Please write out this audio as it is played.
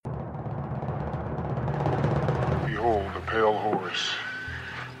pale horse.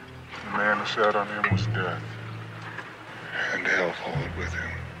 The man who sat on him was death, and hell followed with him.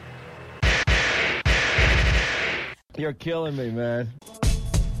 You're killing me, man.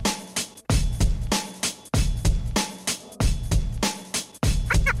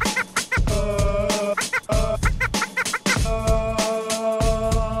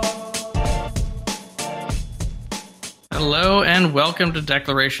 Hello and welcome to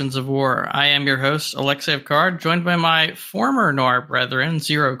Declarations of War. I am your host, Alexei Avcard, joined by my former Noir brethren,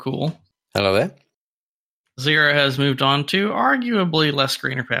 Zero Cool. Hello there. Zero has moved on to arguably less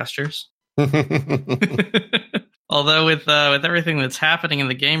greener pastures. Although with everything that's happening in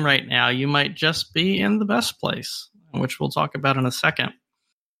the game right now, you might just be in the best place, which we'll talk about in a second.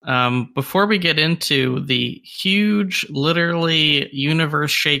 Before we get into the huge, literally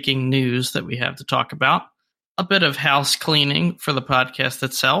universe-shaking news that we have to talk about, a bit of house cleaning for the podcast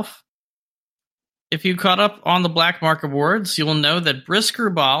itself. If you caught up on the Black Mark Awards, you will know that Brisker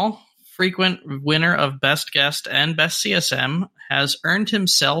Ball, frequent winner of Best Guest and Best CSM, has earned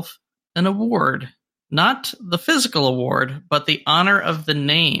himself an award. Not the physical award, but the honor of the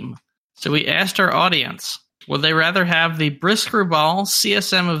name. So we asked our audience, would they rather have the Brisker Ball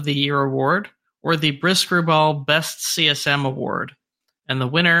CSM of the Year award or the Brisker Ball Best CSM award? And the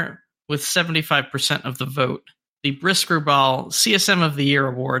winner, with 75% of the vote, the Brisker Ball CSM of the Year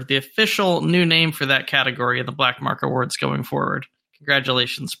award, the official new name for that category of the Black Mark Awards going forward.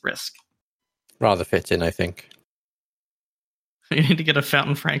 Congratulations, Brisk. Rather fitting, I think. You need to get a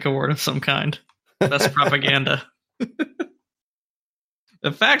Fountain Frank award of some kind. Best propaganda.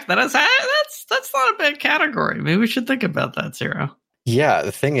 The fact that that's not a bad category. Maybe we should think about that, Zero. Yeah,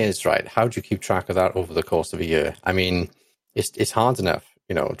 the thing is, right, how do you keep track of that over the course of a year? I mean, it's hard enough,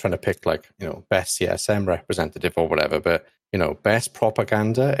 trying to pick best CSM representative or whatever, but, best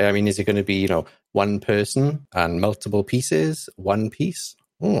propaganda. I mean, is it going to be, one person and multiple pieces, one piece?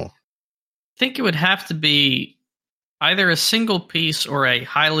 I think it would have to be either a single piece or a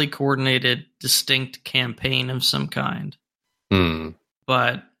highly coordinated, distinct campaign of some kind.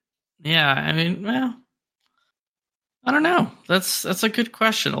 But, yeah, I mean, well, I don't know. That's a good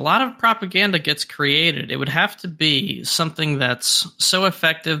question. A lot of propaganda gets created. It would have to be something that's so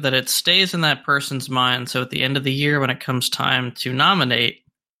effective that it stays in that person's mind. So at the end of the year, when it comes time to nominate,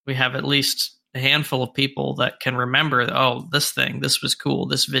 we have at least a handful of people that can remember, oh, this was cool,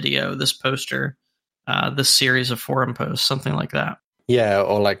 this video, this poster, this series of forum posts, something like that. Yeah,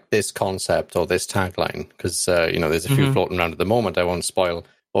 or like this concept or this tagline, because, there's a few floating around at the moment. I won't spoil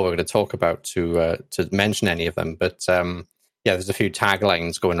what we're going to talk about to mention any of them. But, there's a few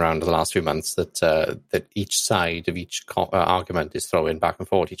taglines going around in the last few months that each side of each argument is throwing back and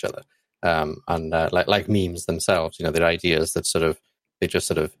forth at each other. Like memes themselves, they're ideas that they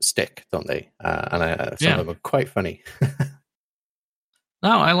just stick, don't they? And some of them are quite funny.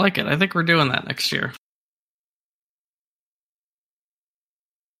 No, I like it. I think we're doing that next year.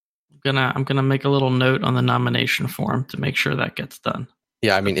 I'm gonna make a little note on the nomination form to make sure that gets done.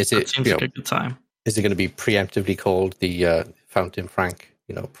 Yeah, I mean, seems like a good time. Is it going to be preemptively called the Fountain Frank,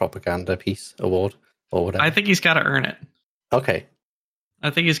 propaganda piece award or whatever? I think he's got to earn it. Okay. I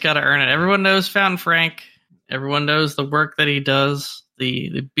think he's got to earn it. Everyone knows Fountain Frank. Everyone knows the work that he does,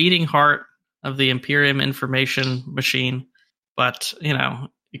 the beating heart of the Imperium information machine. But,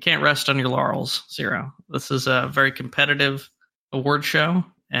 you can't rest on your laurels, Zero. This is a very competitive award show,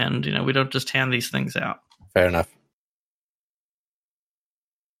 and, we don't just hand these things out. Fair enough.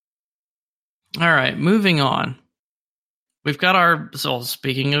 All right, moving on. We've got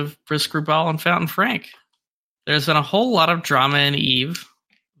speaking of Brisker Ball and Fountain Frank, there's been a whole lot of drama in EVE.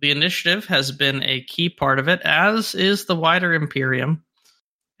 The initiative has been a key part of it, as is the wider Imperium.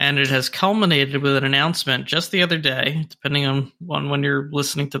 And it has culminated with an announcement just the other day, depending on when you're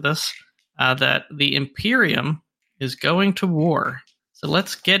listening to this, that the Imperium is going to war. So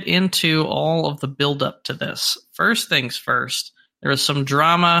let's get into all of the build-up to this. First things first, there is some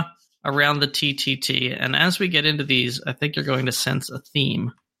drama around the TTT. And as we get into these, I think you're going to sense a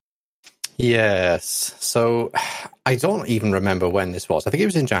theme. Yes. So I don't even remember when this was. I think it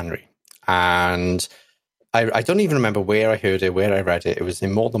was in January. And I don't even remember where I heard it, where I read it. It was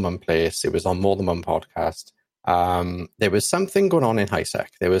in More Than One Place. It was on More Than One podcast. There was something going on in HiSec.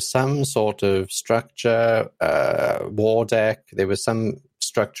 There was some sort of structure, war deck. There was some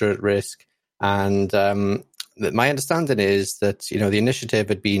structure at risk. And my understanding is that, the initiative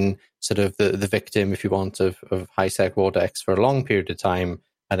had been sort of the victim, if you want, of HiSec war decks for a long period of time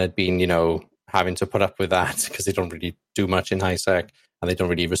and had been, having to put up with that because they don't really do much in HiSec and they don't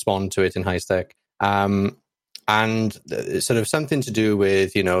really respond to it in HiSec. And sort of something to do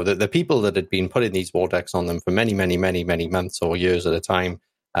with, the people that had been putting these war decks on them for many, many, many, many months or years at a time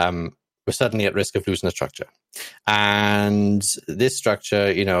were suddenly at risk of losing a structure. And this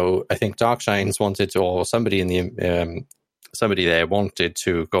structure, I think Darkshines wanted to, or somebody in the somebody there wanted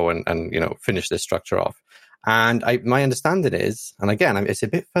to go and finish this structure off. And my understanding is, and again, it's a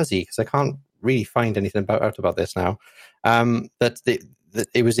bit fuzzy because I can't really find anything out about this now, that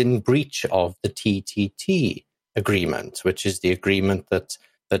it was in breach of the TTT agreement, which is the agreement that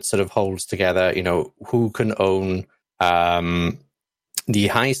sort of holds together, who can own the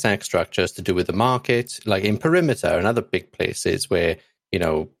high sec structures to do with the market, like in Perimeter and other big places where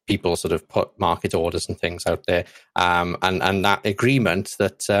people sort of put market orders and things out there, and that agreement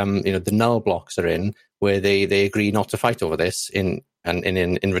that the null blocks are in, where they agree not to fight over this, in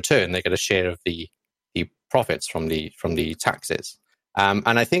return they get a share of the profits from the taxes.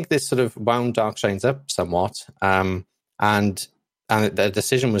 And I think this sort of wound Darkshines up somewhat, and the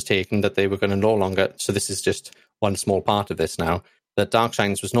decision was taken that they were going to no longer. So this is just one small part of this now. That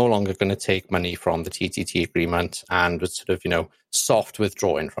Darkshines was no longer going to take money from the TTT agreement and was sort of soft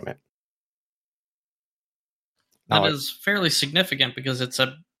withdrawing from it. That is fairly significant because it's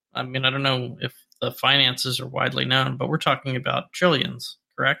I don't know if the finances are widely known, but we're talking about trillions,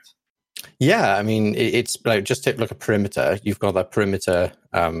 correct? Yeah, it's like, just take a look at Perimeter. You've got that Perimeter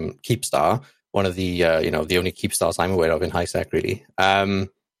Keepstar, one of the the only Keepstars I'm aware of in high sec, really.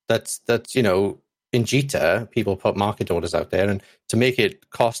 That's in Jita, people put market orders out there, and to make it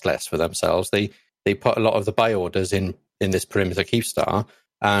cost less for themselves, they put a lot of the buy orders in this Perimeter Keepstar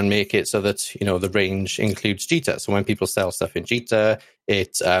and make it so that the range includes Jita. So when people sell stuff in Jita,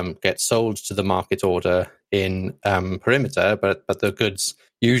 it gets sold to the market order in Perimeter, but the goods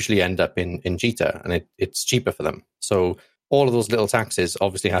usually end up in Jita, and it's cheaper for them. So all of those little taxes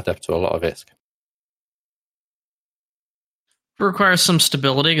obviously add up to a lot of ISK. It requires some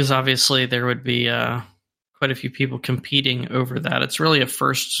stability because obviously there would be quite a few people competing over that. It's really a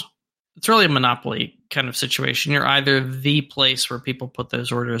monopoly kind of situation. You're either the place where people put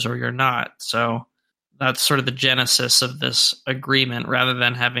those orders or you're not. So that's sort of the genesis of this agreement. Rather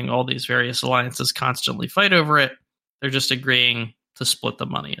than having all these various alliances constantly fight over it, they're just agreeing to split the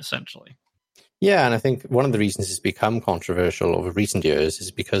money, essentially. Yeah, and I think one of the reasons it's become controversial over recent years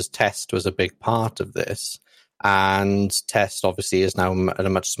is because Test was a big part of this. And Test obviously is now at a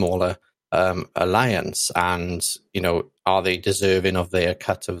much smaller alliance, and are they deserving of their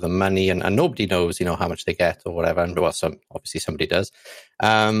cut of the money? And nobody knows how much they get or whatever. And well, obviously somebody does.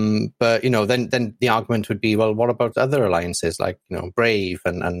 But then the argument would be, well, what about other alliances like Brave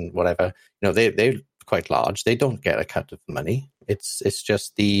and whatever? They're quite large. They don't get a cut of the money. It's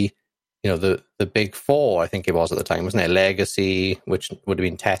just the big four, I think it was at the time, wasn't it? Legacy, which would have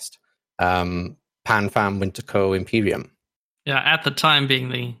been Test, PanFam, Winterco, Imperium. Yeah, at the time being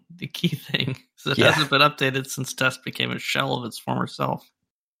the key thing. So it hasn't been updated since Test became a shell of its former self.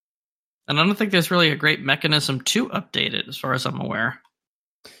 And I don't think there's really a great mechanism to update it, as far as I'm aware.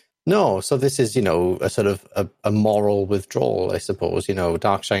 No, so this is, a sort of a moral withdrawal, I suppose.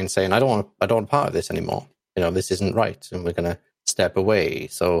 Darkshine saying, I don't want part of this anymore. This isn't right, and we're going to step away.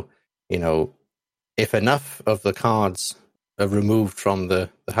 So, if enough of the cards are removed from the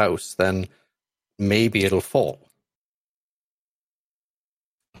house, then maybe it'll fall.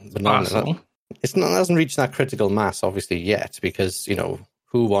 But it hasn't reached that critical mass, obviously, yet, because,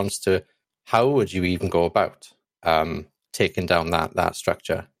 how would you even go about taking down that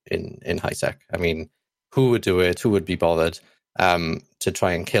structure in high sec? Who would do it? Who would be bothered to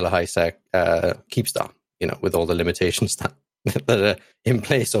try and kill a high sec Keepstar, with all the limitations that are in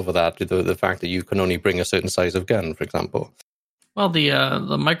place over that, with the fact that you can only bring a certain size of gun, for example. Well,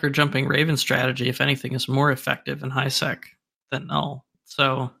 the micro-jumping Raven strategy, if anything, is more effective in high sec than null.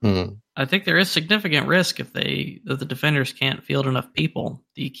 So I think there is significant risk if the defenders can't field enough people.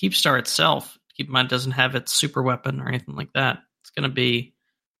 The Keepstar itself, keep in mind, doesn't have its super weapon or anything like that. It's going to be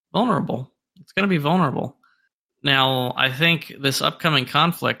vulnerable. Now, I think this upcoming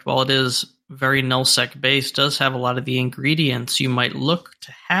conflict, while it is very nullsec based, does have a lot of the ingredients you might look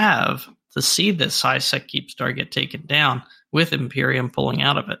to have to see this high sec Keepstar get taken down, with Imperium pulling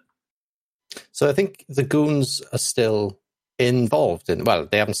out of it. So I think the goons are still involved in. Well,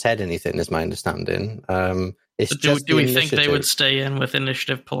 they haven't said anything, is my understanding. Do we think they would stay in with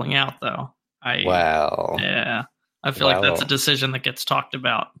initiative pulling out, though? I feel like that's a decision that gets talked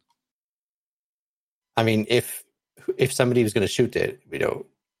about. If somebody was going to shoot it,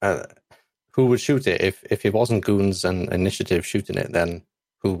 who would shoot it? If it wasn't goons and initiative shooting it, then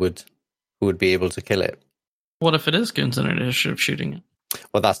who would be able to kill it? What if it is goons and initiative shooting it?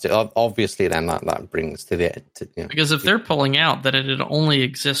 Well, that's obviously then that brings to the because if they're pulling out, then it'd only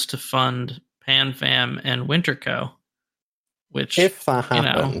exist to fund PanFam and Winterco. Which, if that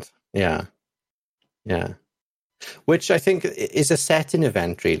happened, yeah. Which I think is a setting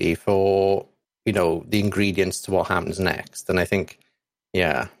event really for the ingredients to what happens next, and I think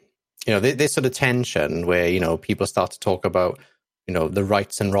this sort of tension where people start to talk about the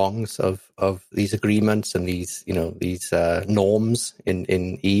rights and wrongs of these agreements and these norms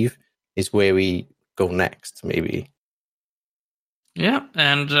in EVE is where we go next, maybe. Yeah,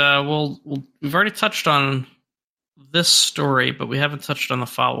 and we've already touched on this story, but we haven't touched on the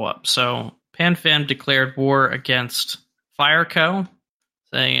follow-up. So PanFam declared war against Fireco,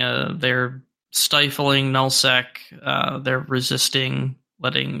 saying they're stifling nullsec, they're resisting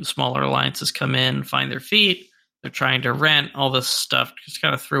letting smaller alliances come in, find their feet. They're trying to rent, all this stuff. Just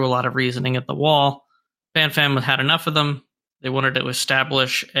kind of threw a lot of reasoning at the wall. PanFam had enough of them. They wanted to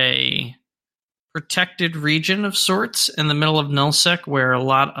establish a protected region of sorts in the middle of nullsec where a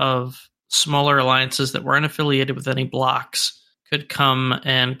lot of smaller alliances that weren't affiliated with any blocks could come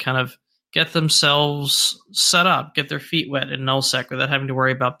and kind of get themselves set up, get their feet wet in nullsec without having to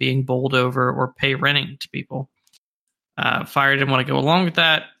worry about being bowled over or pay renting to people. Fire didn't want to go along with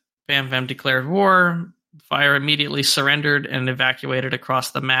that. PanFam declared war. Fire immediately surrendered and evacuated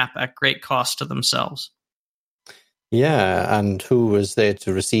across the map at great cost to themselves. Yeah, and who was there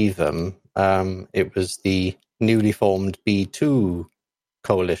to receive them? It was the newly formed B2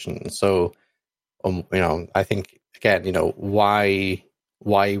 coalition. So, I think, again, why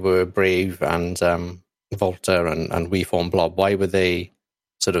were Brave and Volta and We Form Blob, why were they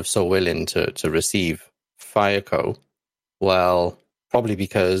sort of so willing to receive Fireco? Well, probably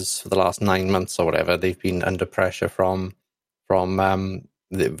because for the last 9 months or whatever, they've been under pressure from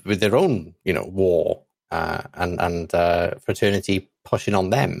with their own, war and Fraternity pushing on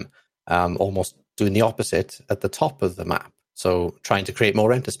them, almost doing the opposite at the top of the map. So trying to create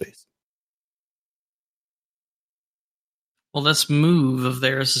more enter space. Well, this move of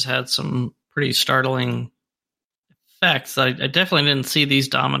theirs has had some pretty startling effects. I definitely didn't see these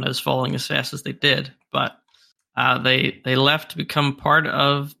dominoes falling as fast as they did, but they left to become part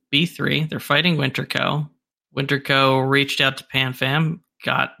of B3. They're fighting Winterco. Winterco reached out to PanFam,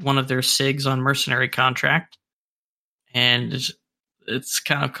 got one of their SIGs on mercenary contract, and it's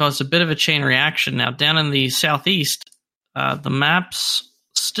kind of caused a bit of a chain reaction. Now, down in the southeast, the map's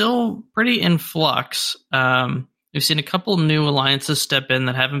still pretty in flux. We've seen a couple new alliances step in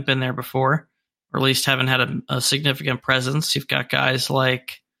that haven't been there before, or at least haven't had a significant presence. You've got guys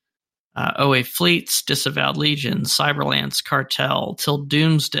like OA Fleets, Disavowed Legion, Cyberlance, Cartel, Till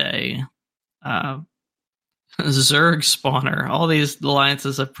Doomsday, Zerg Spawner. All these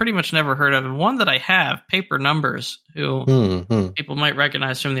alliances I've pretty much never heard of. And one that I have, Paper Numbers, who people might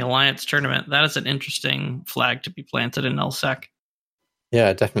recognize from the Alliance tournament. That is an interesting flag to be planted in nullsec.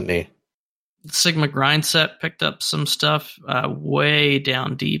 Yeah, definitely. Sigma Grindset picked up some stuff way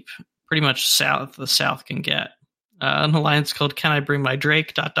down deep, pretty much south the South can get. An alliance called Can I Bring My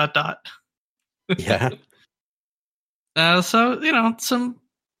Drake, ... Yeah. So, some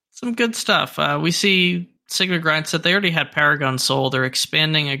good stuff. We see Sigma Grindset, they already had Paragon Soul. They're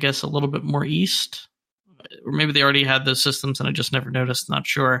expanding, I guess, a little bit more east. Or maybe they already had those systems and I just never noticed, not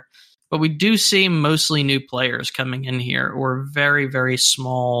sure. But we do see mostly new players coming in here, or very, very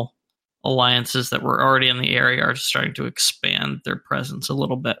small alliances that were already in the area are starting to expand their presence a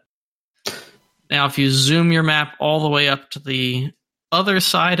little bit. Now, if you zoom your map all the way up to the other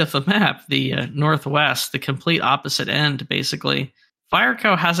side of the map, the northwest, the complete opposite end, basically,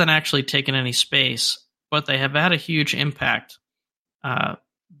 Fireco hasn't actually taken any space, but they have had a huge impact.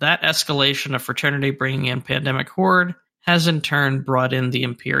 That escalation of Fraternity bringing in Pandemic Horde has in turn brought in the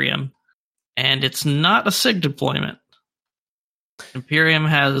Imperium, and it's not a SIG deployment. Imperium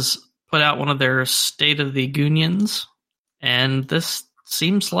has put out one of their State of the Goonions, and this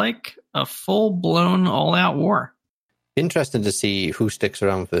seems like a full-blown, all-out war. Interesting to see who sticks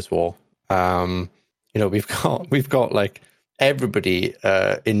around for this war. We've got like everybody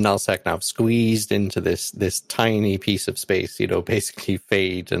in nullsec now squeezed into this tiny piece of space. Basically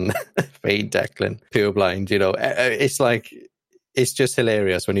Fade and Fade Declan, Pureblind. It's just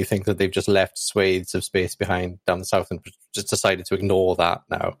hilarious when you think that they've just left swathes of space behind down the south and just decided to ignore that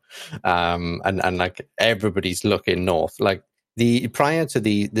now. And like everybody's looking north. Like prior to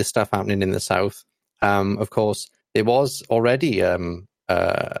the stuff happening in the south, of course, there was already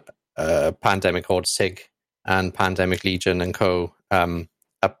Pandemic Horde SIG and Pandemic Legion and co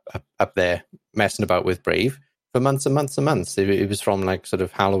up there messing about with Brave for months and months and months. It was from like sort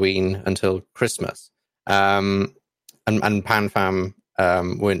of Halloween until Christmas. And PanFam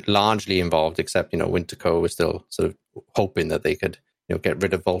weren't largely involved, except, Winterco was still sort of hoping that they could, get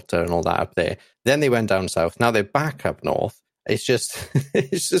rid of Volta and all that up there. Then they went down south. Now they're back up north. It's just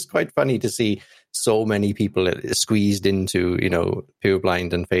it's just quite funny to see so many people squeezed into,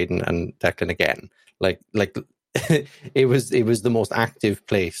 Purblind and Faden and Declan again. Like it was the most active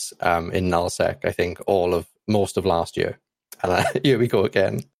place in Nullsec, I think, most of last year. And here we go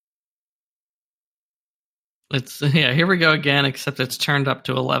again. Here we go again, except it's turned up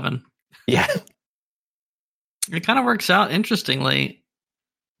to 11. Yeah. It kind of works out interestingly.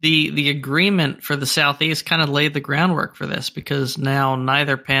 The agreement for the Southeast kind of laid the groundwork for this, because now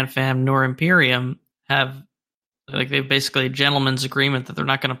neither PanFam nor Imperium they've basically a gentleman's agreement that they're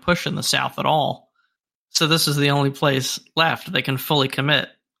not going to push in the South at all. So this is the only place left they can fully commit.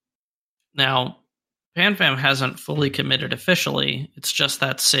 Now, PanFam hasn't fully committed officially. It's just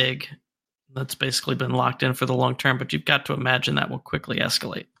that SIG that's basically been locked in for the long term, but you've got to imagine that will quickly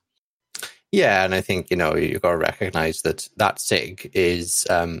escalate. Yeah, and I think, you've got to recognize that SIG is,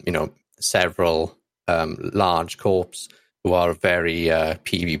 several large corps who are very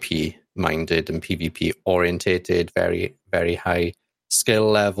PvP minded and PvP orientated, very, very high skill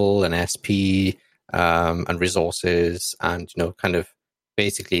level and SP and resources, and, kind of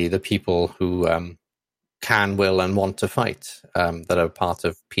basically the people who can, will, and want to fight that are part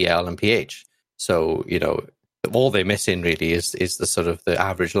of PL and PH. So, all they're missing really is the sort of the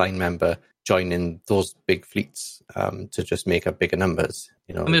average line member joining those big fleets to just make up bigger numbers.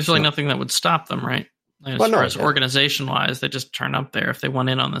 And there's really nothing that would stop them, right? As far as organization-wise, they just turn up there if they want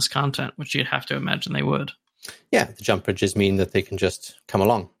in on this content, which you'd have to imagine they would. Yeah, the jump bridges mean that they can just come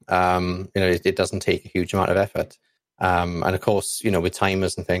along. It doesn't take a huge amount of effort. And of course, with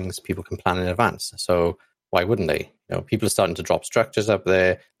timers and things, people can plan in advance. So why wouldn't they? People are starting to drop structures up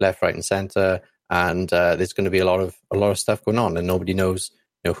there, left, right, and center, and there's going to be a lot of stuff going on, and nobody knows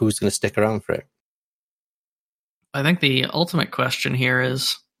who's going to stick around for it. I think the ultimate question here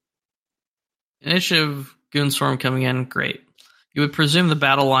is, Initiative Goonswarm coming in, great. You would presume the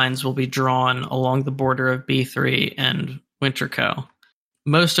battle lines will be drawn along the border of B3 and Winterco.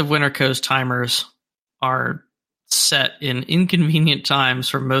 Most of Winterco's timers are set in inconvenient times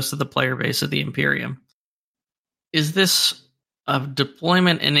for most of the player base of the Imperium. Is this a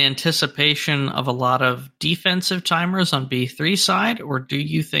deployment in anticipation of a lot of defensive timers on B3 side, or do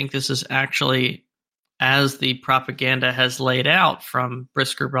you think this is actually, as the propaganda has laid out from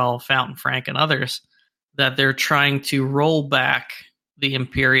Briskerbell, Fountain Frank, and others, that they're trying to roll back the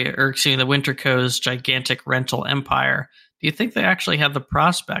Winterco's gigantic rental empire? Do you think they actually have the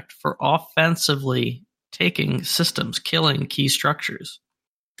prospect for offensively taking systems, killing key structures?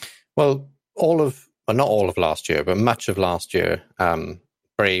 Well, not all of last year, but much of last year,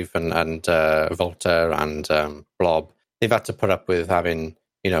 Brave and Volta and Blob, they've had to put up with having,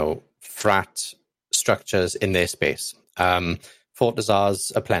 frat structures in their space.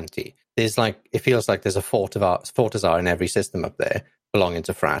 Fortizars are plenty. It feels like there's a Fortizar in every system up there belonging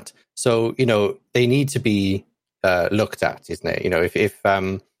to frat. So, they need to be looked at, isn't it? If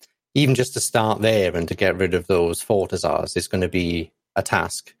even just to start there and to get rid of those Fortizars is going to be a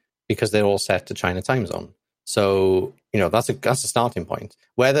task, because they're all set to China time zone. So, that's a starting point.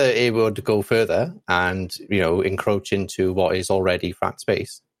 Whether it would go further and, encroach into what is already frat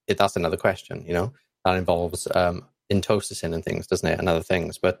space, that's another question, that involves intosicin and things, doesn't it? And other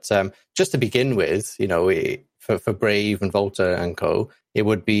things. But just to begin with, for Brave and Volta and co, it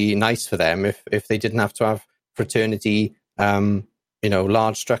would be nice for them if they didn't have to have fraternity,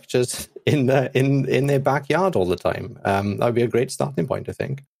 large structures in their backyard all the time. That would be a great starting point, I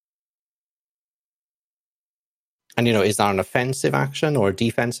think. And, is that an offensive action or a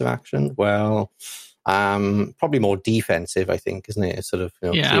defensive action? Well, probably more defensive, I think, isn't it? It's sort of,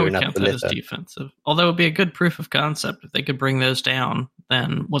 I would count that as defensive. Although it would be a good proof of concept. If they could bring those down,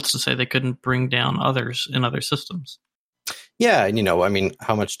 then what's to say they couldn't bring down others in other systems? Yeah, and,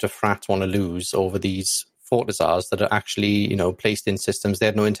 how much do Frat want to lose over these Fortizars that are actually, placed in systems they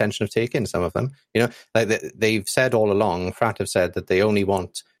had no intention of taking, some of them? They've said all along, Frat have said that they only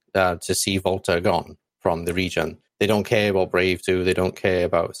want to see Volta gone from the region. They don't care what Brave do. They don't care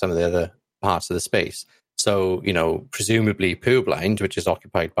about some of the other parts of the space. So, presumably Purblind, which is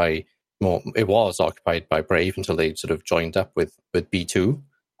occupied by Brave until they sort of joined up with B2.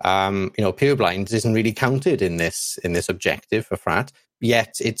 Purblind isn't really counted in this objective for Frat,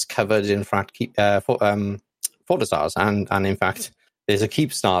 yet it's covered in Frat Fortizars, and in fact, there's a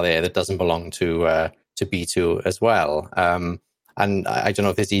keep star there that doesn't belong to B2 as well. And I don't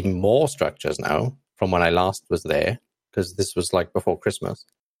know if there's even more structures now from when I last was there, because this was like before Christmas.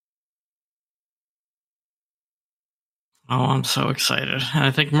 Oh, I'm so excited. And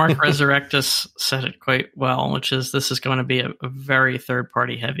I think Mark Resurrectus said it quite well, which is this is going to be a very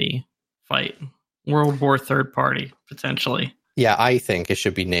third-party heavy fight. World War Third Party, potentially. Yeah, I think it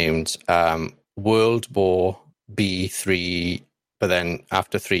should be named World War B3, but then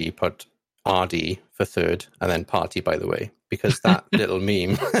after 3, put RD for third, and then party, by the way. Because that little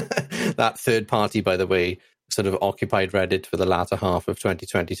meme, that third party, by the way, sort of occupied Reddit for the latter half of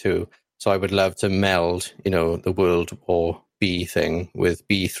 2022. So I would love to meld, the World War B thing with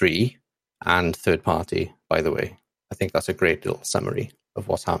B3 and third party, by the way. I think that's a great little summary of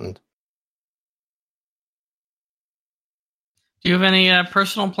what's happened. Do you have any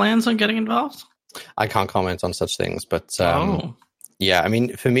personal plans on getting involved? I can't comment on such things, but yeah, I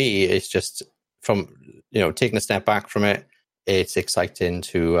mean, for me, it's just from, taking a step back from it, it's exciting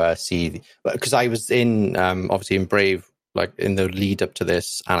to see, because I was obviously in Brave, like in the lead up to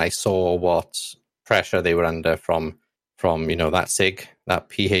this, and I saw what pressure they were under from that SIG, that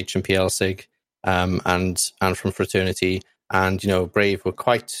PH and PL SIG, and from Fraternity, and Brave were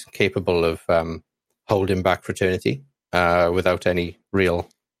quite capable of holding back Fraternity without any real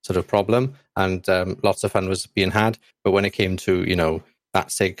sort of problem, and lots of fun was being had. But when it came to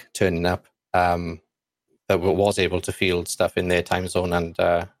that SIG turning up, that was able to field stuff in their time zone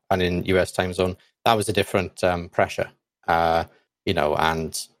and in US time zone, that was a different pressure.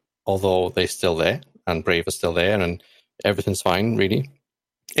 And although they're still there and Brave are still there and everything's fine, really,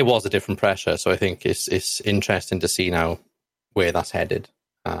 it was a different pressure. So I think it's interesting to see now where that's headed,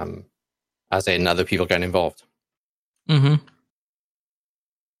 as in other people getting involved. Mm-hmm.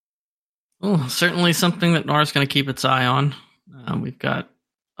 Well, certainly something that NOR's going to keep its eye on. We've got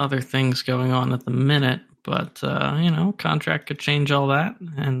other things going on at the minute, but, contract could change all that.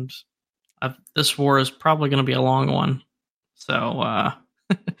 And this war is probably going to be a long one. So, I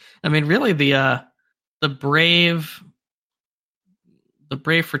mean, really, the Brave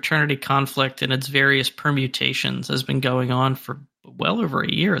fraternity conflict and its various permutations has been going on for well over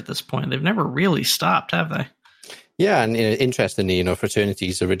a year at this point. They've never really stopped, have they? Yeah, and interestingly,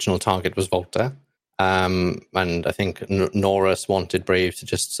 Fraternity's original target was Volta, and I think Norris wanted Brave to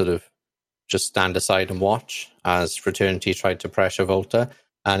just stand aside and watch as Fraternity tried to pressure Volta,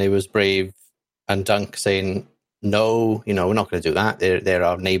 and it was Brave and Dunk saying, no, we're not going to do that. They're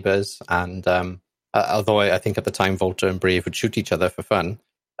our neighbors. And although I think at the time Volta and Brave would shoot each other for fun,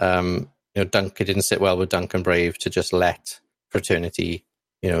 it didn't sit well with Dunk and Brave to just let Fraternity,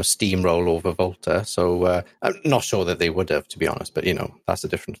 steamroll over Volta. So I'm not sure that they would have, to be honest. But, that's a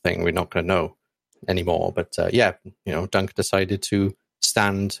different thing. We're not going to know anymore. But Dunk decided to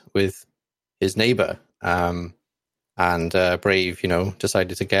stand with his neighbor. And Brave,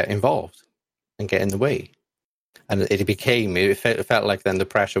 decided to get involved and get in the way. And it felt like then the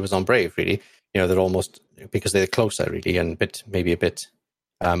pressure was on Brave, really. They're almost, because they're closer, really, and maybe a bit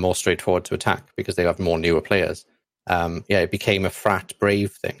more straightforward to attack because they have more newer players. It became a frat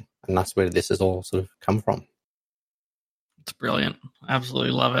Brave thing, and that's where this has all sort of come from. It's brilliant.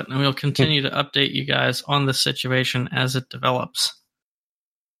 Absolutely love it. And we'll continue to update you guys on the situation as it develops.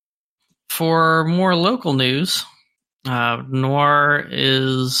 For more local news, Noir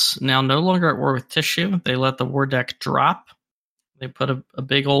is now no longer at war with Tissue. They let the war deck drop. They put a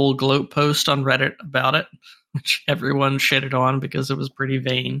big old gloat post on Reddit about it, which everyone shitted on because it was pretty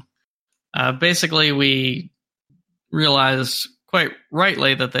vain. Basically, we realized quite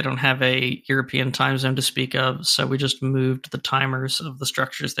rightly that they don't have a European time zone to speak of, so we just moved the timers of the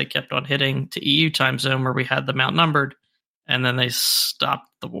structures they kept on hitting to EU time zone where we had them outnumbered, and then they stopped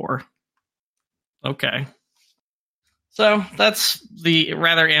the war. Okay. So that's the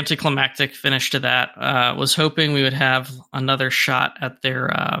rather anticlimactic finish to that. Was hoping we would have another shot at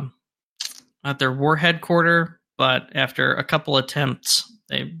their war headquarter, but after a couple attempts,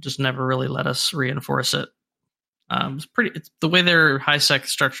 they just never really let us reinforce it. It's the way their high-sec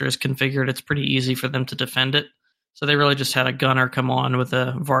structure is configured, it's pretty easy for them to defend it. So they really just had a gunner come on with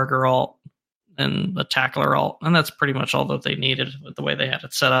a Vargar alt and a tackler alt, and that's pretty much all that they needed with the way they had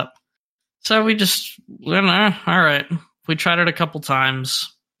it set up. So we just went, all right. We tried it a couple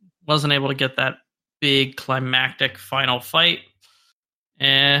times, wasn't able to get that big climactic final fight.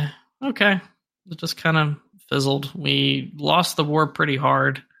 Okay. It just kind of fizzled. We lost the war pretty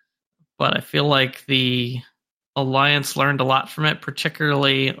hard, but I feel like the Alliance learned a lot from it,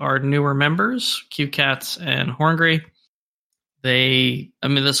 particularly our newer members, QCats and Horngry.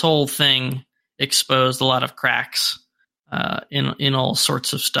 This whole thing exposed a lot of cracks in all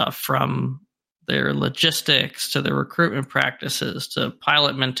sorts of stuff, from their logistics to their recruitment practices to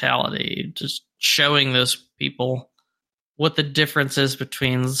pilot mentality, just showing those people what the difference is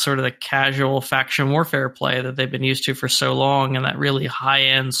between sort of the casual faction warfare play that they've been used to for so long and that really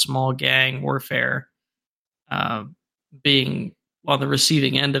high-end small gang warfare, being on the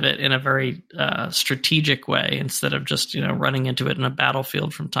receiving end of it in a very strategic way instead of just running into it in a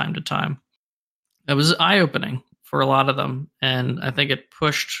battlefield from time to time. It was eye-opening for a lot of them, and I think it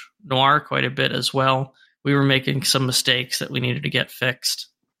pushed Noir quite a bit as well. We were making some mistakes that we needed to get fixed.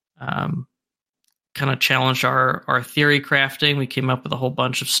 Kind of challenged our theory crafting. We came up with a whole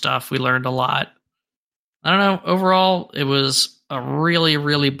bunch of stuff. We learned a lot. I don't know. Overall, it was a really,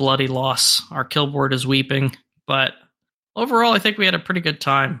 really bloody loss. Our kill board is weeping, but overall, I think we had a pretty good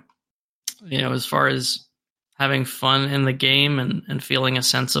time. As far as having fun in the game and feeling a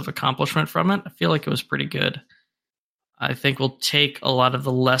sense of accomplishment from it, I feel like it was pretty good. I think we'll take a lot of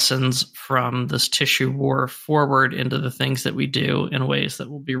the lessons from this tissue war forward into the things that we do in ways that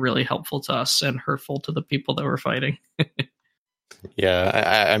will be really helpful to us and hurtful to the people that we're fighting.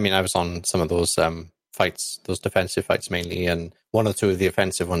 Yeah, I mean, I was on some of those fights, those defensive fights mainly, and one or two of the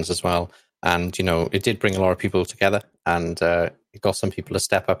offensive ones as well. And, it did bring a lot of people together, and it got some people to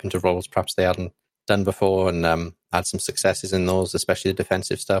step up into roles perhaps they hadn't done before, and had some successes in those, especially the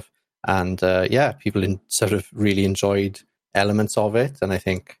defensive stuff. And people sort of really enjoyed elements of it. And I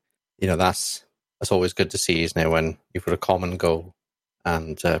think, that's always good to see, isn't it? When you've got a common goal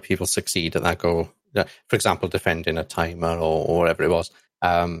and people succeed at that goal. For example, defending a timer or whatever it was.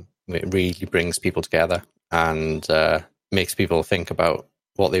 It really brings people together and makes people think about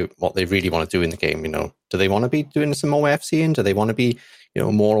what they really want to do in the game. Do they want to be doing some more FCing? Do they want to be,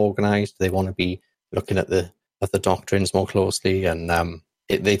 more organized? Do they want to be looking at the doctrines more closely? And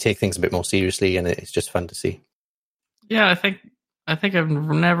they take things a bit more seriously, and it's just fun to see. Yeah, I think I've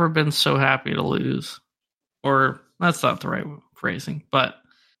never been so happy to lose. Or that's not the right phrasing, but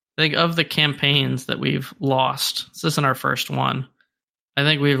I think of the campaigns that we've lost, this isn't our first one. I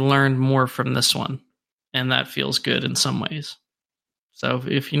think we've learned more from this one, and that feels good in some ways. So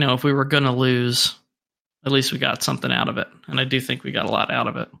if we were going to lose, at least we got something out of it, and I do think we got a lot out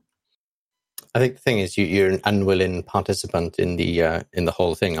of it. I think the thing is, you're an unwilling participant in the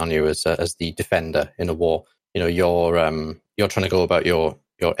whole thing, aren't you? As the defender in a war, you're trying to go about your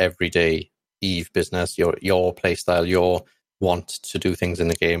everyday Eve business, your play style, your want to do things in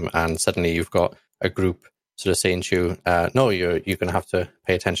the game, and suddenly you've got a group sort of saying to you, "No, you're going to have to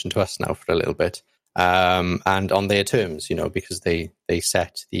pay attention to us now for a little bit," and on their terms, because they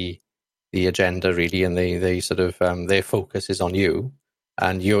set the agenda really, and they sort of their focus is on you.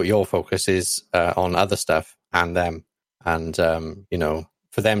 And your focus is on other stuff and them, and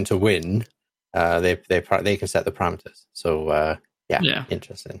for them to win, they can set the parameters. So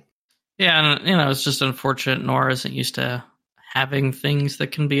interesting. Yeah, and it's just unfortunate Noir isn't used to having things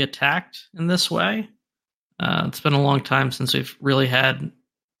that can be attacked in this way. It's been a long time since we've really had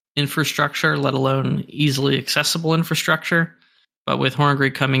infrastructure, let alone easily accessible infrastructure. But with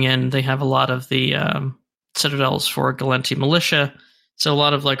Horngry coming in, they have a lot of the citadels for Gallente militia. So a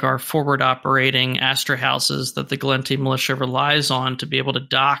lot of our forward operating Astra houses that the Gallente militia relies on to be able to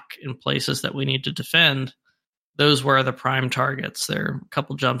dock in places that we need to defend, those were the prime targets. They're a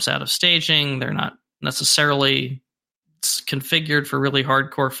couple jumps out of staging. They're not necessarily configured for really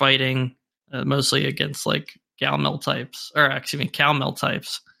hardcore fighting, mostly against Cal-Mil types.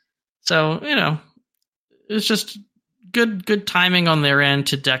 So, it's just good timing on their end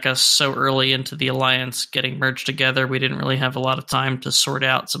to deck us so early into the alliance getting merged together. We didn't really have a lot of time to sort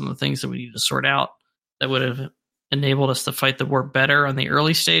out some of the things that we needed to sort out that would have enabled us to fight the war better on the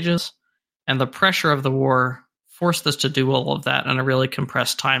early stages. And the pressure of the war forced us to do all of that on a really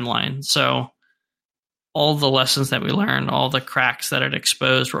compressed timeline. So all the lessons that we learned, all the cracks that it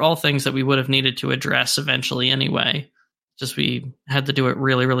exposed were all things that we would have needed to address eventually anyway. Just we had to do it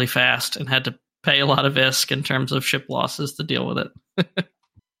really, really fast and had to pay a lot of ISK in terms of ship losses to deal with it.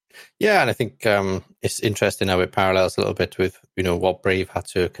 Yeah, and I think it's interesting how it parallels a little bit with what Brave had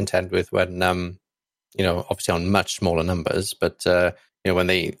to contend with when obviously on much smaller numbers, but when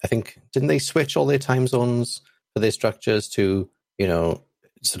didn't they switch all their time zones for their structures to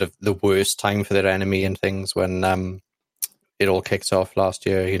sort of the worst time for their enemy and things when it all kicked off last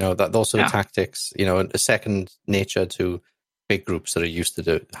year. Those sort of tactics, a second nature to big groups that are used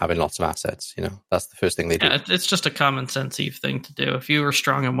to having lots of assets. That's the first thing they do. Yeah, it's just a common sense thing to do. If you were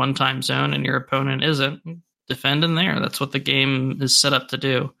strong in one time zone and your opponent isn't, defend in there. That's what the game is set up to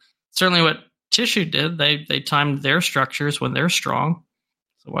do. Certainly what Tissue did, they timed their structures when they're strong.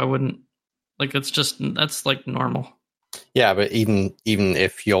 So why wouldn't, that's normal. Yeah, but even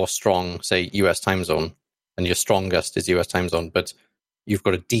if you're strong, say US time zone, and your strongest is US time zone, but you've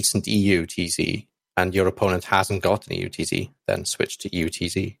got a decent EU TC, and your opponent hasn't got any UTZ, then switch to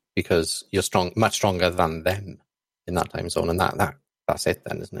UTZ because you're much stronger than them in that time zone, and that's it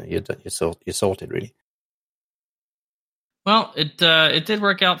then, isn't it? You're sorted, really. Well, it did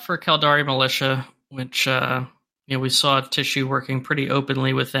work out for Caldari Militia, which we saw Tissue working pretty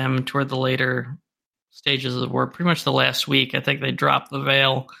openly with them toward the later stages of the war. Pretty much the last week, I think they dropped the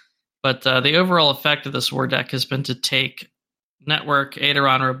veil. But the overall effect of this war deck has been to take Network,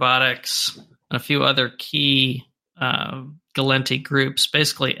 Aderon Robotics, and a few other key Gallente groups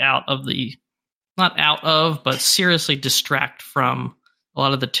basically but seriously distract from a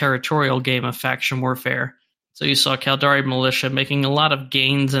lot of the territorial game of faction warfare. So you saw Caldari Militia making a lot of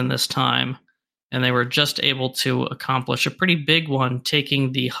gains in this time, and they were just able to accomplish a pretty big one,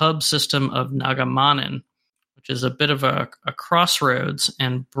 taking the hub system of Nagamanen, which is a bit of a crossroads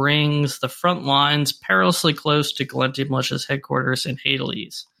and brings the front lines perilously close to Gallente Militia's headquarters in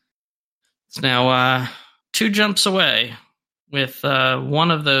Hades. It's now 2 jumps away, with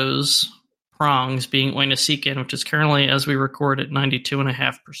one of those prongs being Oinasikin, which is currently, as we record, at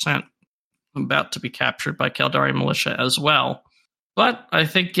 92.5%, about to be captured by Caldari Militia as well. But I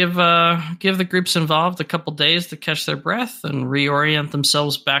think give the groups involved a couple days to catch their breath and reorient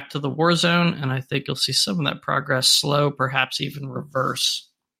themselves back to the war zone, and I think you'll see some of that progress slow, perhaps even reverse.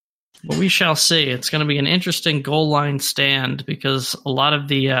 But we shall see. It's going to be an interesting goal line stand because a lot of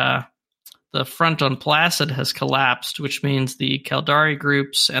the front on Placid has collapsed, which means the Caldari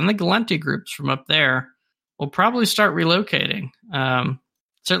groups and the Gallente groups from up there will probably start relocating.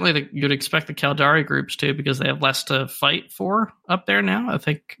 Certainly, you'd expect the Caldari groups to, because they have less to fight for up there now. I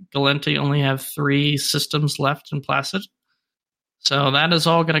think Gallente only have 3 systems left in Placid. So that is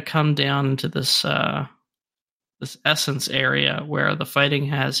all going to come down into this Essence area where the fighting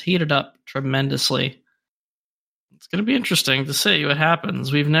has heated up tremendously. It's going to be interesting to see what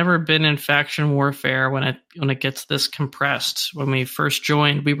happens. We've never been in faction warfare when it gets this compressed. When we first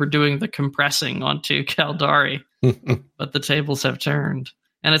joined, we were doing the compressing onto Caldari, but the tables have turned.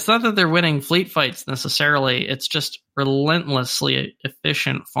 And it's not that they're winning fleet fights necessarily, it's just relentlessly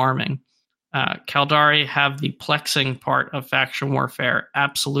efficient farming. Caldari have the plexing part of faction warfare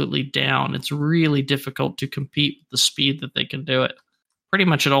absolutely down. It's really difficult to compete with the speed that they can do it, pretty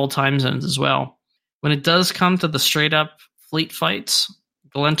much at all time zones as well. When it does come to the straight-up fleet fights,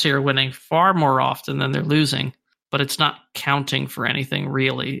 Gallente are winning far more often than they're losing, but it's not counting for anything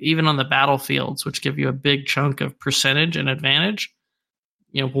really. Even on the battlefields, which give you a big chunk of percentage and advantage,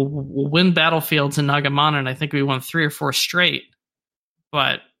 we'll win battlefields in Nagamanen, and I think we won 3 or 4 straight,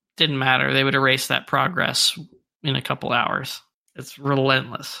 but didn't matter. They would erase that progress in a couple hours. It's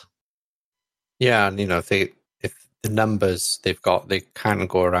relentless. Yeah, and if the numbers they've got, they can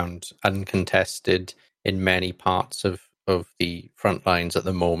go around uncontested in many parts of the front lines at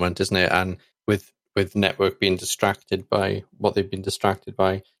the moment, isn't it? And with Network being distracted by what they've been distracted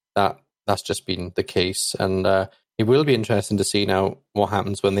by, that's just been the case. And it will be interesting to see now what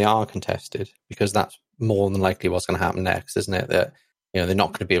happens when they are contested, because that's more than likely what's going to happen next, isn't it? That they're not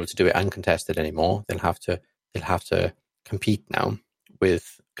going to be able to do it uncontested anymore. They'll have to compete now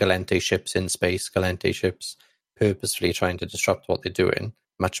with Gallente ships in space, Gallente ships purposefully trying to disrupt what they're doing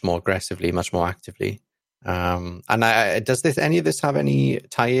much more aggressively, much more actively. And does any of this have any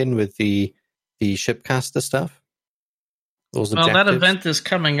tie-in with the shipcaster stuff? Those objectives? Well, that event is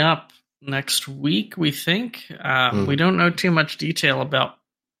coming up next week, we think. We don't know too much detail about.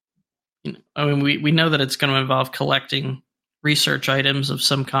 We know that it's going to involve collecting research items of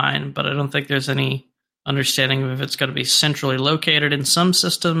some kind, but I don't think there's any understanding of if it's going to be centrally located in some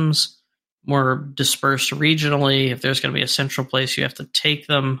systems, more dispersed regionally, if there's going to be a central place you have to take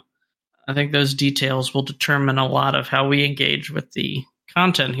them. I think those details will determine a lot of how we engage with the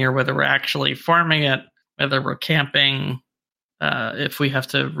content here, whether we're actually farming it, whether we're camping, if we have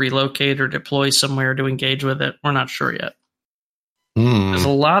to relocate or deploy somewhere to engage with it. We're not sure yet. There's a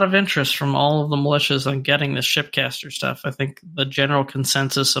lot of interest from all of the militias on getting this shipcaster stuff. I think the general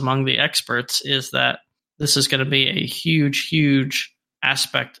consensus among the experts is that this is going to be a huge, huge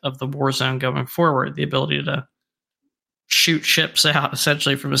aspect of the war zone going forward, the ability to shoot ships out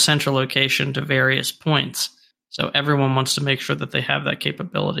essentially from a central location to various points. So everyone wants to make sure that they have that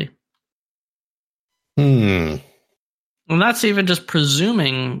capability. And that's even just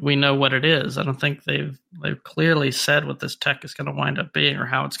presuming we know what it is. I don't think they've clearly said what this tech is going to wind up being or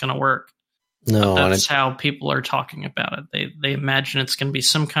how it's going to work. No, but that's how people are talking about it. They imagine it's going to be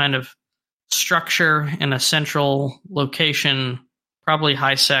some kind of structure in a central location, probably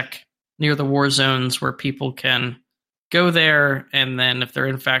high-sec, near the war zones where people can go there, and then if they're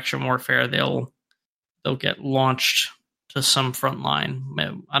in faction warfare, they'll get launched to some front line.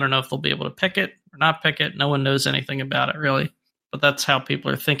 I don't know if they'll be able to pick it or not pick it. No one knows anything about it, really. But that's how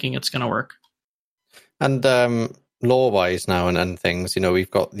people are thinking it's going to work. And lore-wise now and things,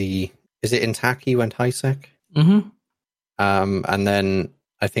 we've got is it Intaki went HiSec? Mm-hmm. And then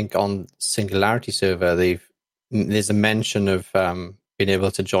I think on Singularity server, there's a mention of being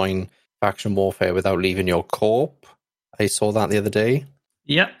able to join faction warfare without leaving your corp. I saw that the other day.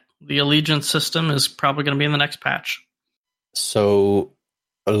 Yep. The Allegiance system is probably going to be in the next patch. So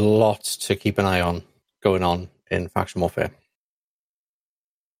a lot to keep an eye on going on in faction warfare.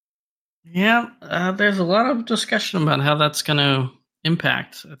 Yeah, there's a lot of discussion about how that's going to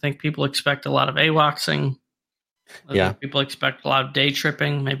impact. I think people expect a lot of AWOXing. People expect a lot of day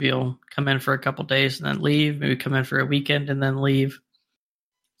tripping. Maybe you'll come in for a couple days and then leave. Maybe come in for a weekend and then leave.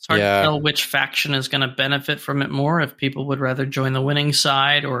 It's hard to tell which faction is going to benefit from it more, if people would rather join the winning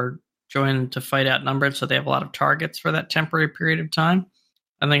side or join to fight outnumbered so they have a lot of targets for that temporary period of time.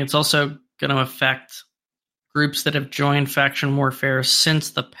 I think it's also going to affect groups that have joined faction warfare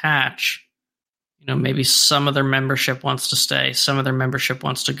since the patch. Maybe some of their membership wants to stay, some of their membership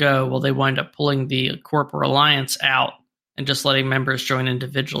wants to go. Well, they wind up pulling the Corp or Alliance out and just letting members join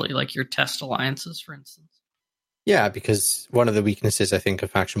individually, like your test alliances, for instance. Yeah, because one of the weaknesses, I think, of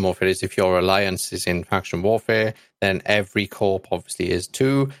faction warfare is if your alliance is in faction warfare, then every corp obviously is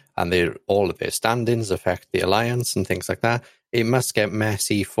too, and all of their stand-ins affect the alliance and things like that. It must get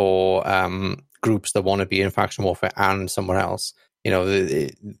messy for groups that want to be in faction warfare and somewhere else.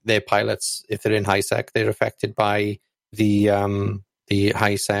 Their pilots, if they're in HiSec, they're affected by the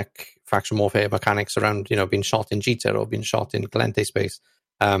HiSec faction warfare mechanics around, being shot in Jita or being shot in Galente space.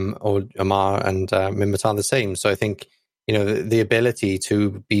 Or Amar and Minmatar are the same. So I think, the ability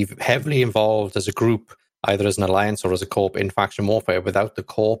to be heavily involved as a group, either as an alliance or as a corp in faction warfare, without the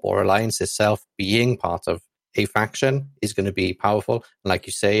corp or alliance itself being part of a faction, is going to be powerful. And like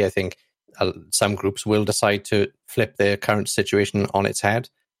you say, I think some groups will decide to flip their current situation on its head,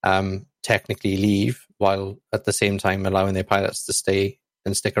 technically leave, while at the same time allowing their pilots to stay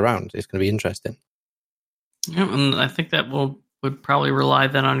and stick around. It's going to be interesting. Yeah, and I think that would probably rely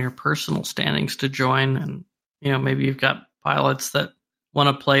then on your personal standings to join. And, maybe you've got pilots that want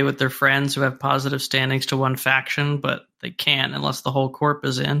to play with their friends who have positive standings to one faction, but they can't unless the whole corp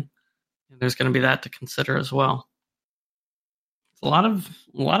is in. And there's going to be that to consider as well. It's a lot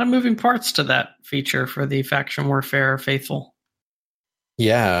of moving parts to that feature for the faction warfare faithful.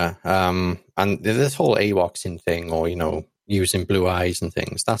 Yeah. And this whole AWOXing thing, or, using blue eyes and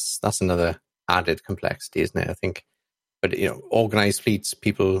things, that's another added complexity, isn't it? I think. But, organized fleets,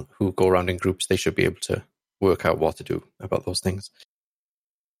 people who go around in groups, they should be able to work out what to do about those things.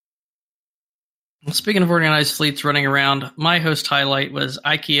 Well, speaking of organized fleets running around, my host highlight was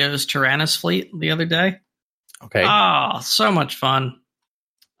Ikio's Tyrannus fleet the other day. Okay. So much fun.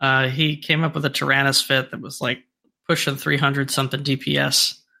 He came up with a Tyrannus fit that was like pushing 300-something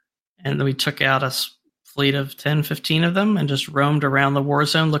DPS. And then we took out a fleet of 10, 15 of them and just roamed around the war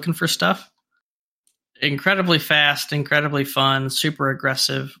zone looking for stuff. Incredibly fast, incredibly fun, super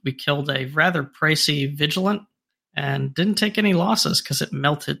aggressive. We killed a rather pricey Vigilant and didn't take any losses because it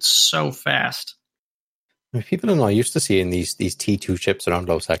melted so fast. People are not used to seeing these T2 chips around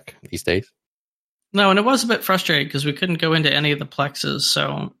LowSec these days. No, and it was a bit frustrating because we couldn't go into any of the plexes.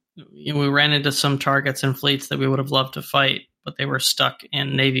 So we ran into some targets and fleets that we would have loved to fight, but they were stuck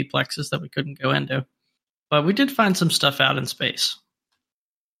in Navy plexes that we couldn't go into. But we did find some stuff out in space.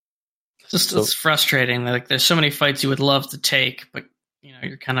 It's frustrating. Like there's so many fights you would love to take, but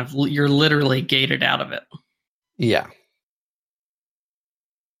you're literally gated out of it. Yeah,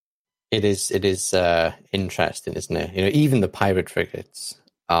 it is interesting, isn't it? Even the pirate frigates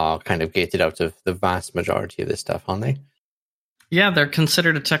are kind of gated out of the vast majority of this stuff, aren't they? Yeah, they're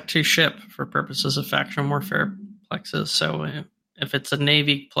considered a Tech 2 ship for purposes of faction warfare plexes. So if it's a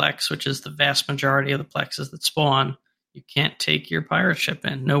Navy plex, which is the vast majority of the plexes that spawn, you can't take your pirate ship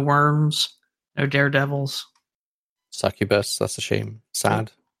in. No worms, no daredevils. Succubus, that's a shame.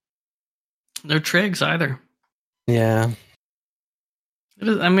 Sad. No trigs either. Yeah.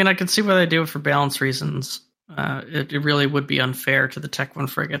 I can see why they do it for balance reasons. It really would be unfair to the Tech 1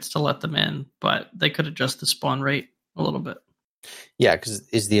 frigates to let them in, but they could adjust the spawn rate a little bit. Yeah, because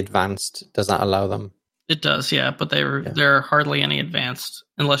is the advanced, does that allow them? It does, yeah, but there are hardly any advanced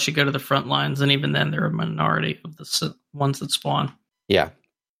unless you go to the front lines, and even then they're a minority of the ones that spawn. Yeah.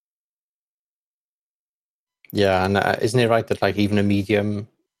 Yeah, and isn't it right that even a medium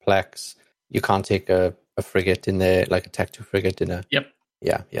plex, you can't take a frigate in there, like a Tech 2 frigate in a... Yep.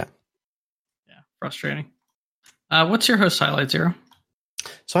 Yeah. Yeah, frustrating. What's your host highlight, Zero?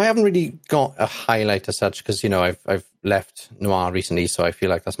 So I haven't really got a highlight as such because, I've left Noir recently, so I feel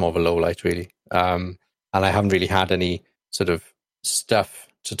like that's more of a low light, really. And I haven't really had any sort of stuff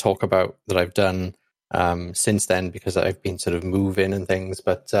to talk about that I've done since then because I've been sort of moving and things.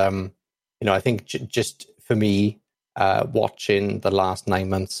 But, I think just for me, watching the last 9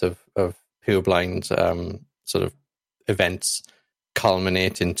 months of Purblind sort of events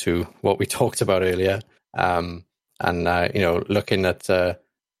culminate into what we talked about earlier, looking at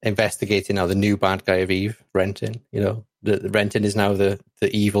investigating now the new bad guy of Eve, Renton. The Renton is now the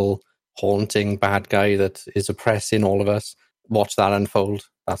evil, haunting bad guy that is oppressing all of us. Watch that unfold.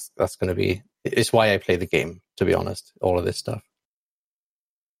 That's going to be. It's why I play the game, to be honest. All of this stuff.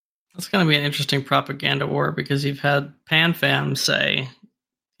 That's going to be an interesting propaganda war because you've had PanFam say,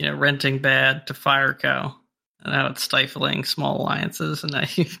 renting bad to Fireco, and how it's stifling small alliances, and now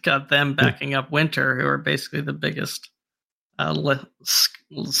you've got them backing up Winter, who are basically the biggest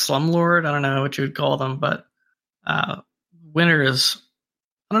slumlord. I don't know what you would call them, but Winter is.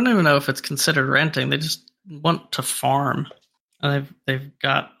 I don't even know if it's considered renting. They just want to farm, and they've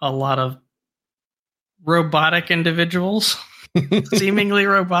got a lot of robotic individuals. Seemingly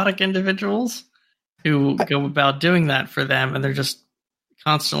robotic individuals who go about doing that for them, and they're just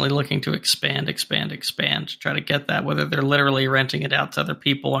constantly looking to expand to try to get that, whether they're literally renting it out to other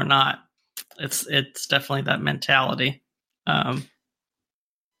people or not. It's definitely that mentality. I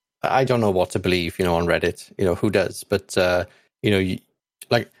don't know what to believe, on Reddit. Who does? But I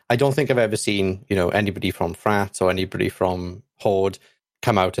don't think I've ever seen anybody from Frat or anybody from Horde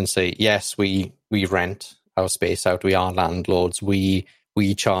come out and say, yes, we rent our space out. We are landlords. We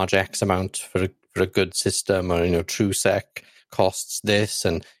charge X amount for a good system, or TrueSec costs this,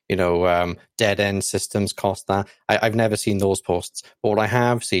 and dead end systems cost that. I've never seen those posts. But what I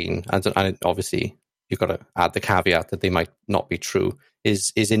have seen, and obviously you've got to add the caveat that they might not be true,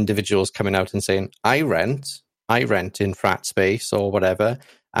 is individuals coming out and saying, I rent in Frat space or whatever,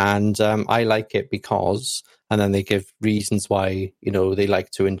 and I like it because. And then they give reasons why, they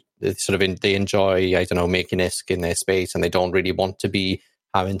like to, they enjoy, I don't know, making ISK in their space, and they don't really want to be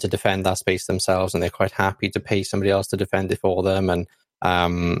having to defend that space themselves, and they're quite happy to pay somebody else to defend it for them, and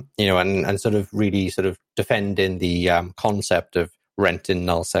sort of really sort of defending the concept of renting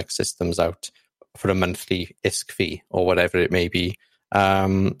nullsec systems out for a monthly ISK fee or whatever it may be,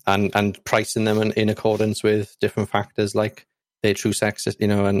 and pricing them in accordance with different factors like their TrueSec,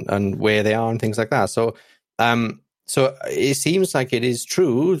 and where they are and things like that. So it seems like it is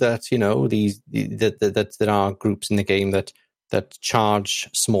true that that there are groups in the game that charge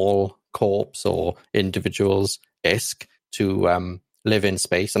small corps or individuals ISK to live in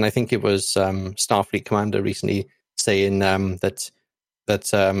space, and I think it was Starfleet Commander recently saying that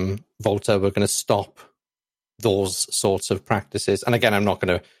Volta were going to stop those sorts of practices. And again, I'm not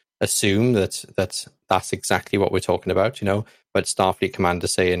going to assume that that's exactly what we're talking about, but Starfleet Commander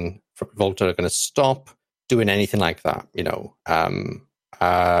saying Volta are going to stop doing anything like that,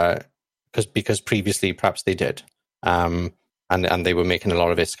 because previously perhaps they did, and they were making a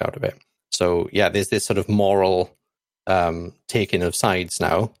lot of ISK out of it. So yeah, there's this sort of moral taking of sides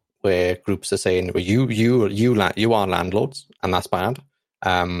now, where groups are saying, well, you are landlords, and that's bad,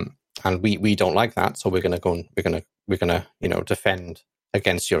 and we don't like that, so we're going to defend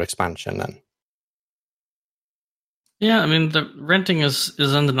against your expansion then. Yeah, I mean, the renting is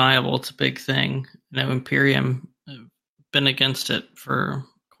undeniable. It's a big thing. Imperium have been against it for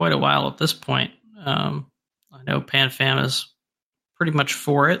quite a while at this point. I know PanFam is pretty much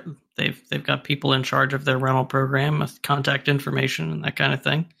for it. They've got people in charge of their rental program with contact information and that kind of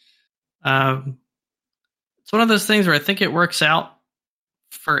thing. It's one of those things where I think it works out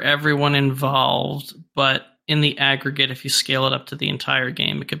for everyone involved, but in the aggregate, if you scale it up to the entire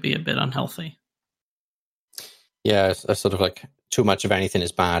game, it could be a bit unhealthy. Yeah, it's a sort of like too much of anything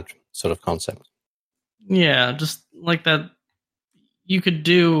is bad sort of concept. Yeah, just like that. You could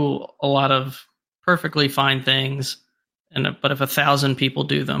do a lot of perfectly fine things, but if 1,000 people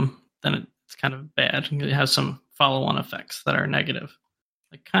do them, then it's kind of bad. It has some follow-on effects that are negative.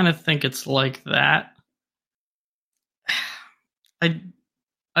 I kind of think it's like that. I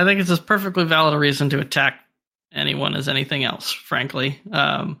think it's as perfectly valid a reason to attack anyone as anything else, frankly.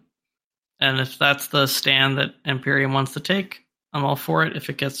 And if that's the stand that Imperium wants to take, I'm all for it if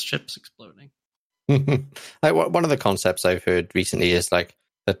it gets ships exploding. Like one of the concepts I've heard recently is like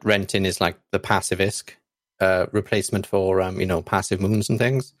that renting is like the passive ISK replacement for passive moons and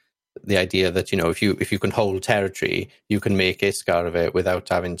things. The idea that if you can hold territory, you can make ISK out of it without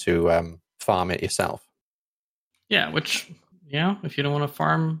having to farm it yourself. Yeah, if you don't want to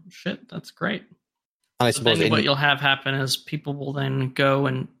farm shit, that's great. And I suppose what you'll have happen is people will then go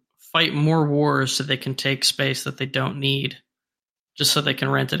and fight more wars so they can take space that they don't need, just so they can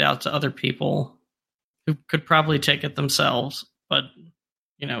rent it out to other people who could probably take it themselves. But,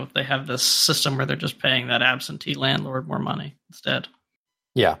 they have this system where they're just paying that absentee landlord more money instead.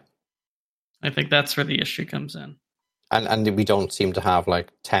 Yeah. I think that's where the issue comes in. And we don't seem to have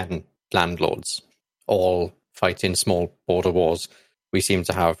 10 landlords all fighting small border wars. We seem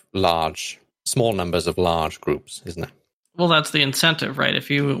to have small numbers of large groups, isn't it? Well, that's the incentive, right? If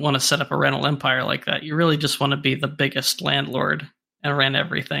you want to set up a rental empire like that, you really just want to be the biggest landlord and rent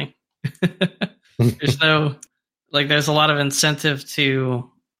everything. There's there's a lot of incentive to,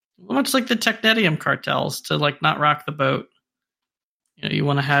 much like the Technetium cartels, to not rock the boat. You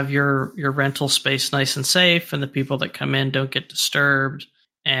want to have your rental space nice and safe, and the people that come in don't get disturbed,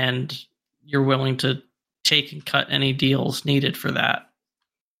 and you're willing to take and cut any deals needed for that.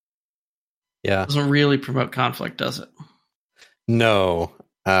 Yeah. It doesn't really promote conflict, does it? No.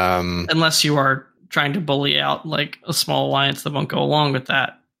 Unless you are trying to bully out a small alliance that won't go along with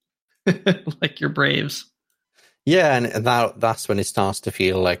that. Like your Braves. Yeah, and that's when it starts to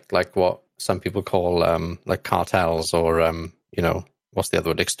feel like what some people call cartels, or what's the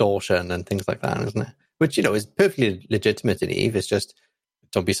other word, extortion and things like that, isn't it? Which is perfectly legitimate in EVE. It's just,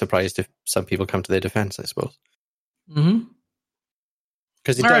 don't be surprised if some people come to their defense, I suppose. Mm-hmm.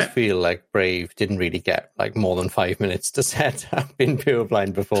 Because it does feel like Brave didn't really get more than 5 minutes to set up in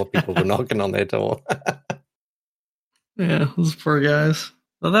Pureblind before people were knocking on their door. Yeah, those poor guys.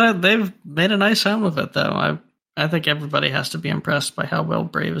 Well, they've made a nice home of it, though. I think everybody has to be impressed by how well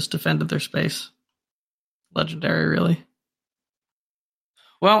Brave has defended their space. Legendary, really.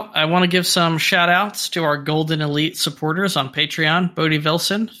 Well, I want to give some shout-outs to our Golden Elite supporters on Patreon: Bodie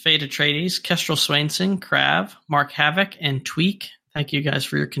Vilson, Fade Atreides, Kestrel Swainson, Krav, Mark Havoc, and Tweak. Thank you guys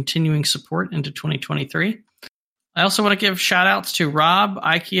for your continuing support into 2023. I also want to give shout-outs to Rob,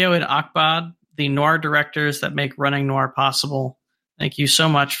 Aikio, and Akbad, the Noir directors that make running Noir possible. Thank you so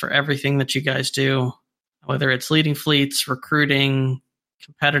much for everything that you guys do, whether it's leading fleets, recruiting,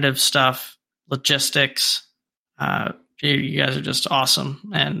 competitive stuff, logistics. You guys are just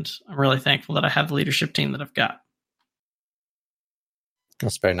awesome, and I'm really thankful that I have the leadership team that I've got.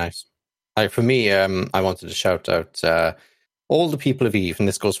 That's very nice. For me, I wanted to shout out all the people of EVE, and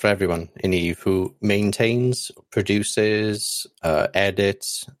this goes for everyone in EVE, who maintains, produces,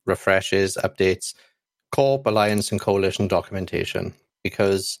 edits, refreshes, updates Corp, Alliance, and Coalition documentation.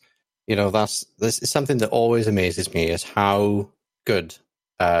 Because, this is something that always amazes me, is how good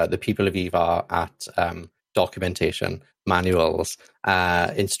the people of EVE are at documentation, manuals,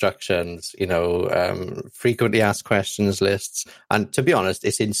 instructions, frequently asked questions lists. And to be honest,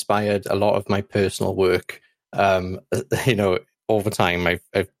 it's inspired a lot of my personal work. Over time,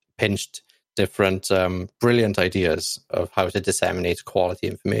 I've pinched different brilliant ideas of how to disseminate quality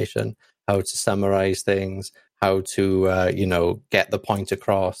information, how to summarize things, how to get the point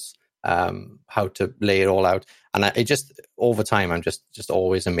across, how to lay it all out. And over time, I'm just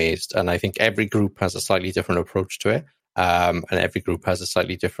always amazed. And I think every group has a slightly different approach to it. And every group has a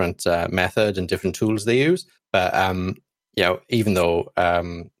slightly different method and different tools they use. But, even though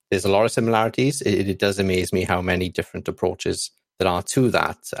there's a lot of similarities, it does amaze me how many different approaches there are to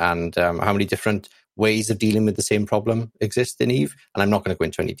that, and how many different ways of dealing with the same problem exist in EVE. And I'm not going to go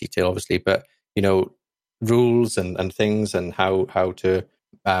into any detail, obviously, but, rules and things, and how to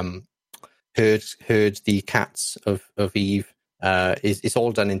herd the cats of EVE. It's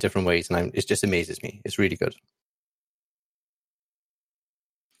all done in different ways, and it just amazes me. It's really good.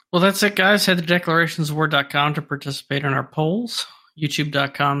 Well, that's it, guys. Head to declarationswar.com to participate in our polls.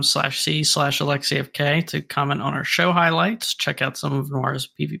 YouTube.com/C/AlexievK to comment on our show highlights. Check out some of Noir's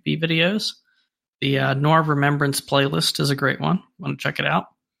PvP videos. The Noir Remembrance playlist is a great one. Want to check it out.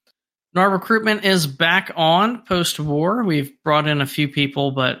 Noir recruitment is back on post-war. We've brought in a few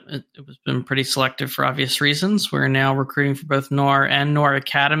people, but it was been pretty selective for obvious reasons. We're now recruiting for both Noir and Noir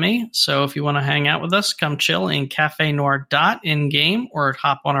Academy. So if you want to hang out with us, come chill in Cafe Noir in-game, or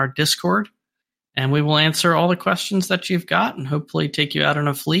hop on our Discord, and we will answer all the questions that you've got and hopefully take you out on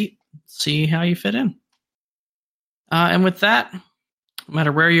a fleet, see how you fit in. And with that, no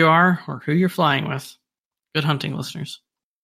matter where you are or who you're flying with, good hunting, listeners.